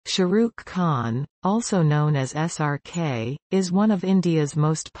Shahrukh Khan, also known as SRK, is one of India's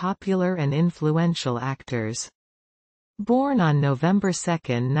most popular and influential actors. Born on November 2,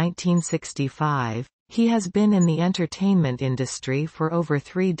 1965, he has been in the entertainment industry for over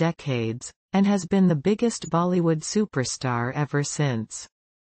 3 decades, and has been the biggest Bollywood superstar ever since.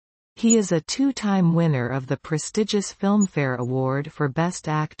 He is a 2-time winner of the prestigious Filmfare Award for Best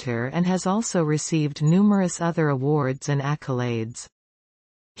Actor and has also received numerous other awards and accolades.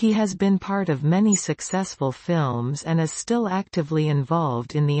 He has been part of many successful films and is still actively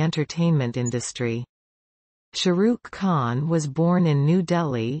involved in the entertainment industry. Shahrukh Khan was born in New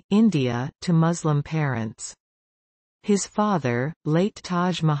Delhi, India, to Muslim parents. His father, late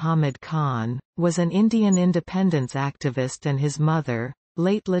Taj Muhammad Khan, was an Indian independence activist and his mother,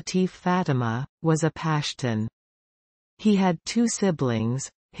 late Latif Fatima, was a Pashtun. He had 2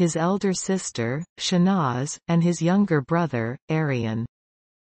 siblings, his elder sister, Shahnaz, and his younger brother, Aryan.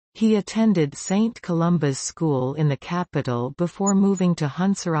 He attended St. Columba's School in the capital before moving to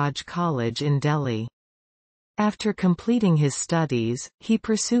Hansraj College in Delhi. After completing his studies, he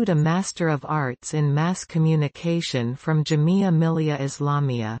pursued a Master of Arts in Mass Communication from Jamia Millia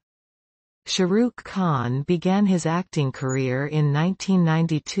Islamia. Shahrukh Khan began his acting career in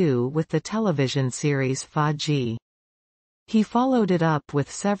 1992 with the television series Fauji. He followed it up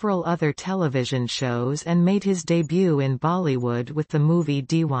with several other television shows and made his debut in Bollywood with the movie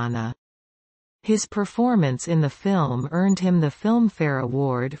Deewana. His performance in the film earned him the Filmfare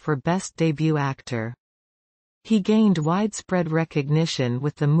Award for Best Debut Actor. He gained widespread recognition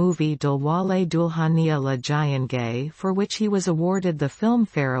with the movie Dilwale Dulhania Le Jayenge, for which he was awarded the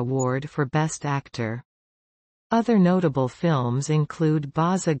Filmfare Award for Best Actor. Other notable films include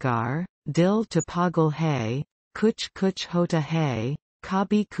Bazigar, Dil to Pagal Hai, Kuch Kuch Hota Hai,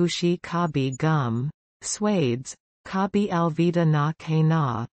 Kabhi Khushi Kabhi Gum, Swades, Kabhi Alvida Na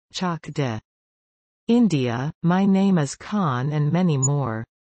Kehna, Chak De India, My Name is Khan and many more.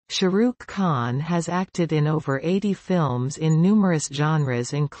 Shahrukh Khan has acted in over 80 films in numerous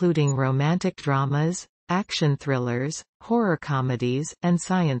genres including romantic dramas, action thrillers, horror comedies, and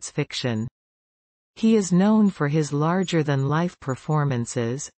science fiction. He is known for his larger-than-life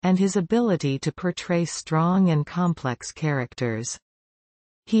performances, and his ability to portray strong and complex characters.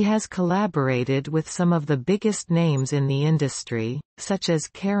 He has collaborated with some of the biggest names in the industry, such as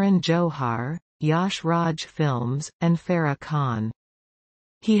Karan Johar, Yash Raj Films, and Farah Khan.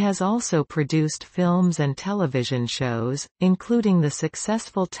 He has also produced films and television shows, including the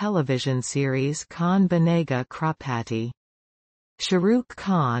successful television series Kaun Banega Crorepati. Shahrukh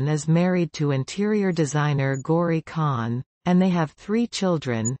Khan is married to interior designer Gauri Khan, and they have 3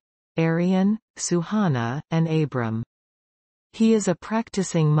 children, Aryan, Suhana, and Abram. He is a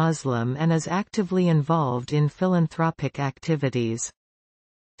practicing Muslim and is actively involved in philanthropic activities.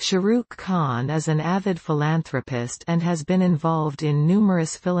 Shahrukh Khan is an avid philanthropist and has been involved in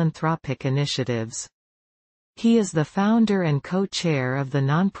numerous philanthropic initiatives. He is the founder and co-chair of the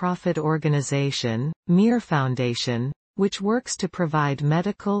non-profit organization, Mir Foundation, which works to provide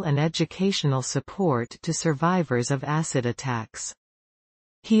medical and educational support to survivors of acid attacks.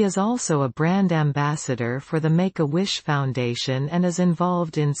 He is also a brand ambassador for the Make-A-Wish Foundation and is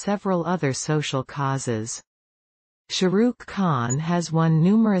involved in several other social causes. Shahrukh Khan has won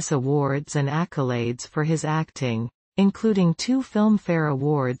numerous awards and accolades for his acting, including 2 Filmfare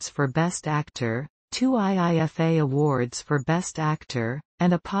Awards for Best Actor, 2 IIFA Awards for Best Actor,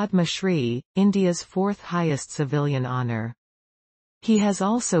 and a Padma Shri, India's 4th highest civilian honor. He has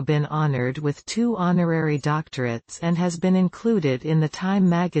also been honored with 2 honorary doctorates and has been included in the Time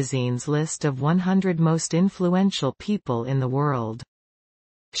magazine's list of 100 most influential people in the world.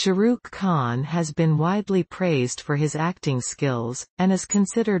 Shahrukh Khan has been widely praised for his acting skills, and is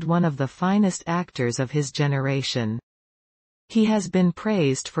considered one of the finest actors of his generation. He has been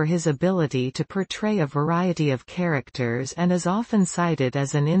praised for his ability to portray a variety of characters and is often cited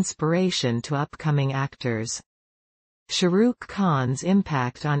as an inspiration to upcoming actors. Shahrukh Khan's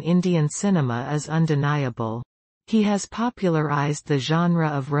impact on Indian cinema is undeniable. He has popularized the genre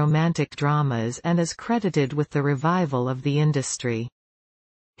of romantic dramas and is credited with the revival of the industry.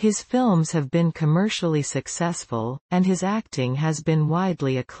 His films have been commercially successful, and his acting has been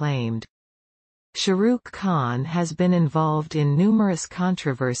widely acclaimed. Shahrukh Khan has been involved in numerous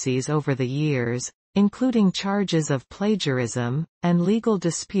controversies over the years, including charges of plagiarism, and legal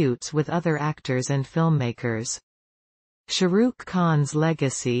disputes with other actors and filmmakers. Shahrukh Khan's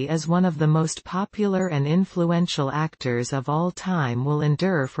legacy as one of the most popular and influential actors of all time will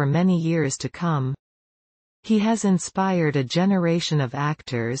endure for many years to come. He has inspired a generation of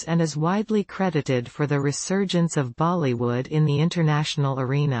actors and is widely credited for the resurgence of Bollywood in the international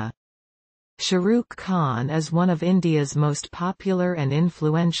arena. Shahrukh Khan is one of India's most popular and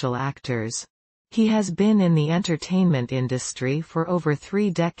influential actors. He has been in the entertainment industry for over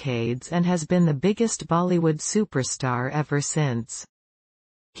 3 decades and has been the biggest Bollywood superstar ever since.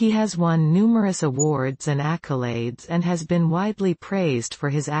 He has won numerous awards and accolades and has been widely praised for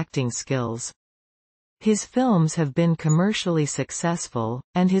his acting skills. His films have been commercially successful,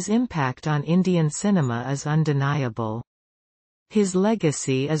 and his impact on Indian cinema is undeniable. His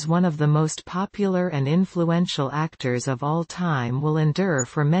legacy as one of the most popular and influential actors of all time will endure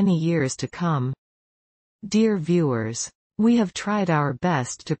for many years to come. Dear viewers, we have tried our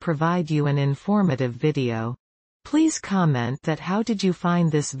best to provide you an informative video. Please comment that how did you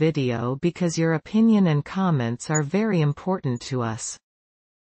find this video, because your opinion and comments are very important to us.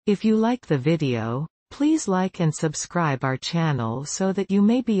 If you like the video, please like and subscribe our channel so that you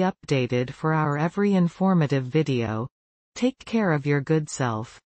may be updated for our every informative video. Take care of your good self.